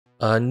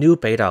A new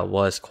beta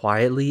was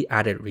quietly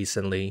added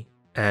recently,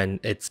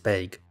 and it's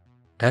big.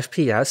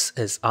 FPS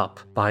is up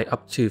by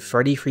up to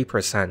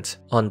 33%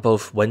 on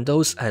both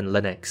Windows and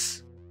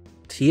Linux.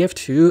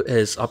 TF2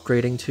 is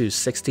upgrading to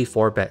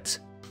 64-bit,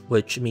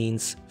 which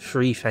means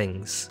 3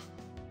 things.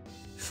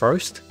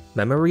 First,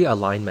 memory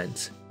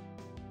alignment.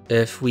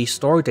 If we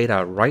store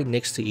data right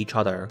next to each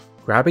other,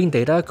 grabbing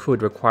data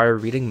could require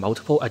reading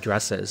multiple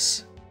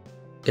addresses.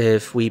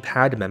 If we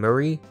pad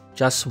memory,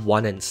 just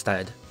one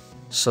instead.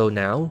 So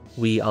now,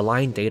 we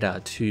align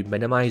data to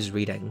minimize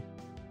reading.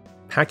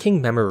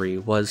 Packing memory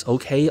was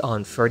okay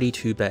on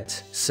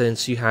 32-bit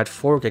since you had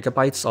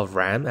 4GB of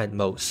RAM at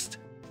most,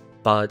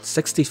 but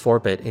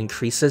 64-bit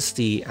increases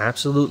the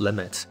absolute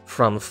limit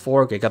from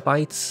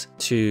 4GB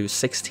to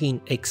 16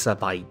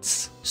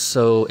 exabytes,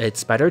 so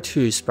it's better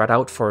to spread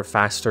out for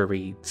faster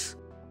reads.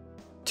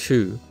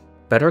 2.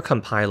 Better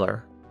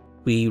compiler.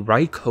 We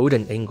write code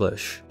in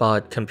English,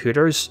 but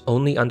computers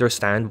only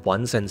understand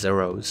ones and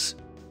zeros.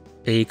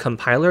 A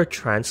compiler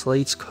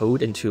translates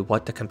code into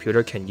what the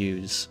computer can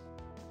use.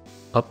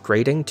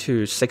 Upgrading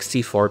to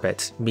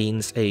 64-bit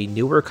means a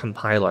newer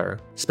compiler,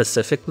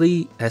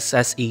 specifically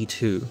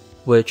SSE2,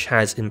 which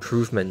has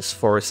improvements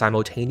for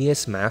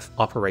simultaneous math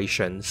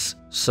operations,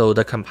 so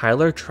the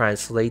compiler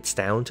translates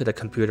down to the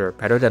computer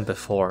better than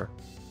before.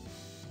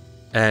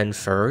 And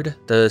third,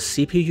 the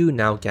CPU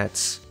now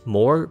gets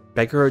more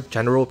bigger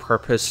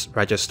general-purpose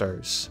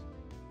registers.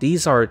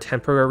 These are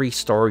temporary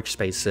storage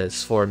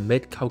spaces for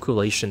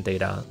mid-calculation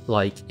data,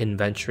 like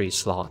inventory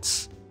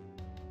slots.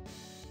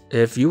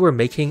 If you were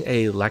making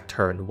a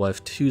lectern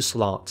with 2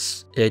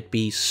 slots, it'd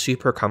be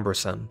super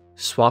cumbersome,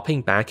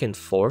 swapping back and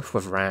forth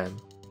with RAM.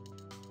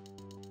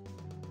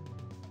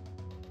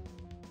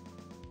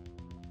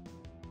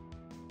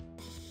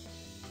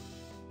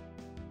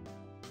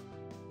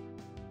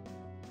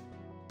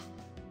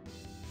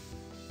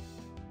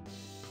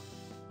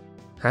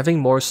 Having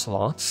more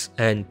slots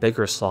and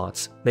bigger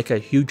slots make a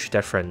huge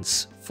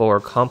difference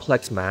for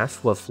complex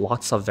math with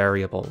lots of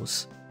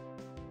variables.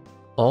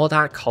 All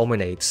that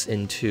culminates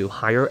into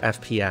higher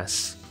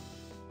FPS.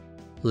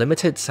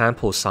 Limited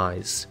sample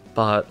size,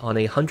 but on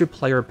a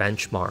 100-player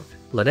benchmark,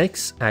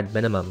 Linux at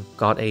minimum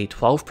got a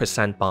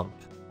 12% bump,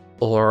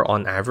 or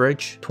on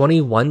average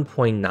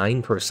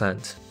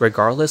 21.9%,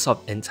 regardless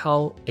of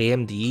Intel,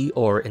 AMD,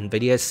 or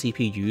Nvidia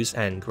CPUs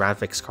and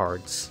graphics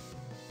cards.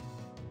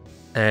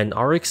 An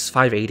RX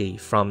 580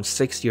 from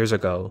 6 years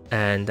ago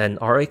and an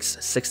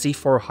RX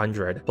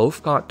 6400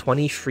 both got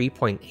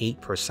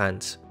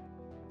 23.8%.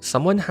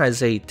 Someone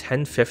has a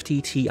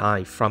 1050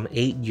 Ti from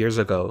 8 years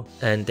ago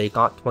and they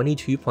got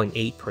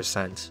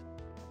 22.8%.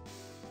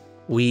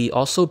 We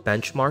also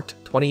benchmarked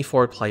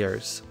 24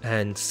 players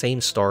and same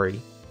story,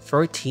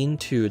 13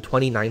 to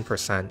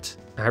 29%,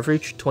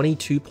 average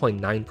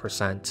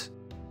 22.9%.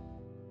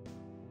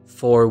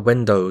 For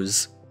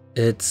Windows,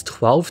 it's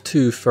 12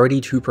 to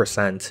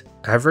 32%,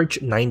 average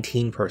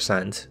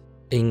 19%,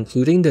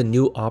 including the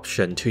new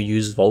option to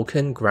use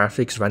Vulkan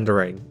graphics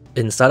rendering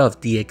instead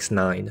of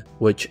DX9,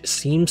 which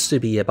seems to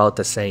be about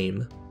the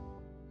same.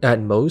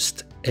 At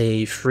most,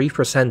 a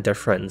 3%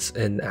 difference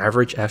in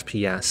average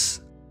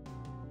FPS.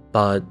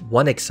 But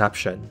one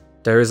exception.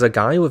 There is a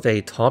guy with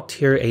a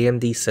top-tier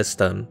AMD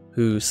system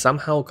who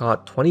somehow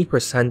got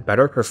 20%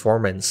 better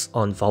performance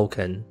on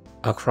Vulkan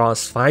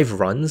across 5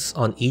 runs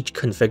on each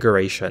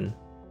configuration.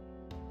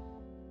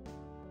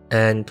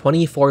 And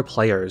 24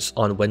 players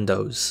on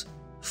Windows,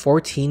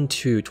 14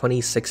 to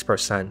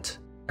 26%,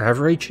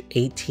 average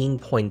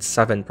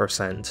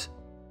 18.7%,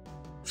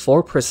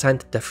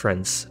 4%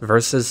 difference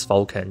versus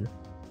Vulkan.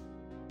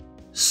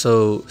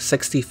 So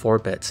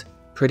 64-bit,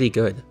 pretty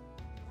good.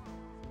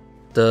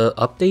 The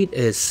update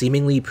is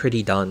seemingly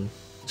pretty done,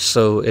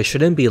 so it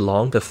shouldn't be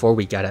long before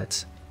we get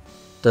it.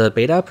 The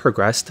beta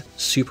progressed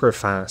super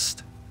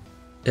fast.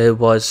 It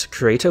was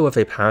created with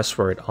a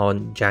password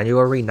on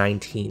January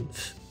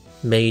 19th.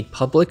 Made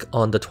public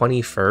on the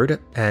 23rd,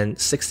 and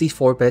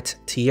 64-bit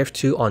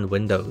TF2 on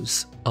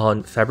Windows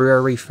on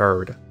February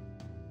 3rd.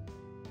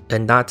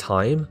 In that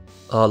time,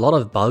 a lot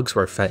of bugs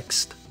were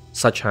fixed,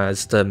 such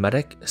as the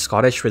Medic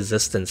Scottish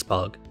Resistance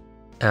bug,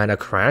 and a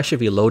crash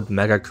if you load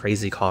Mega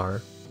Crazy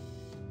Car.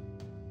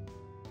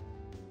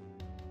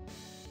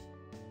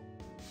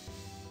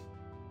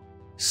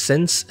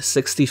 Since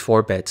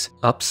 64-bit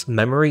ups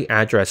memory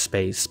address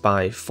space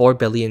by 4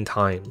 billion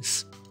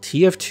times,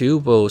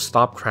 TF2 will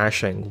stop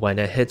crashing when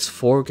it hits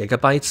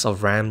 4GB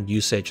of RAM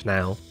usage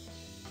now.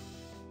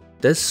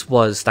 This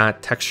was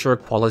that texture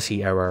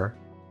quality error.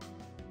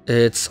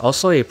 It's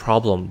also a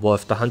problem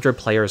with the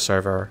 100-player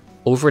server.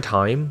 Over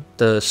time,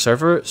 the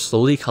server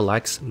slowly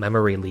collects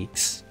memory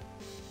leaks.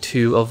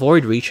 To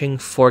avoid reaching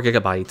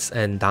 4GB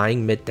and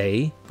dying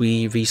midday,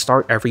 we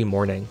restart every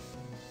morning.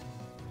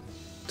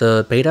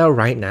 The beta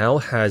right now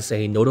has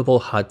a notable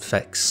HUD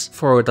fix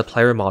for the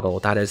player model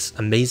that is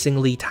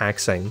amazingly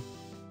taxing.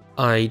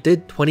 I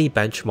did 20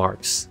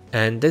 benchmarks,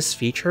 and this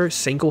feature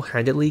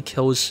single-handedly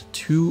kills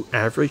 2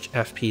 average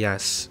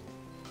FPS.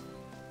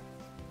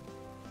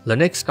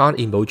 Linux got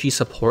emoji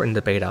support in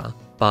the beta,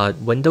 but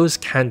Windows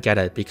can't get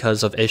it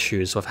because of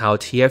issues with how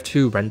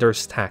TF2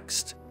 renders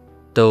text,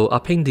 though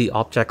upping the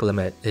object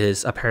limit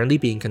is apparently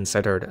being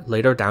considered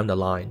later down the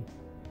line.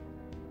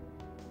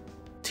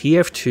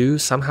 TF2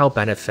 somehow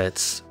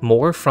benefits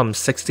more from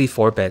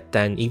 64-bit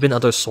than even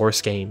other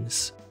source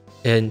games.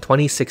 In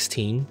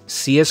 2016,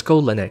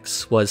 CSGO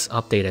Linux was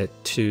updated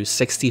to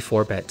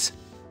 64-bit,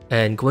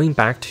 and going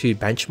back to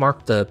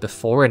benchmark the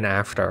before and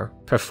after,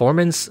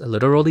 performance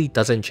literally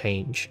doesn't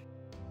change.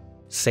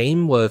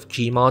 Same with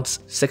Gmod's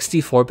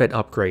 64-bit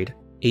upgrade,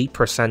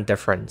 8%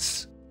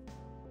 difference.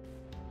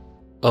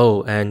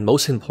 Oh, and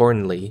most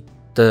importantly,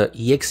 the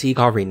exe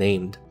got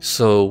renamed,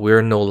 so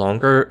we're no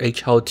longer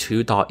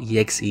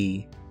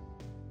hl2.exe.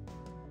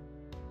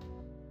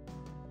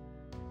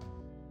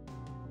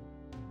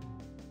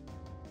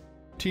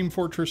 Team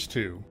Fortress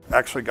 2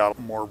 actually got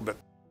more, but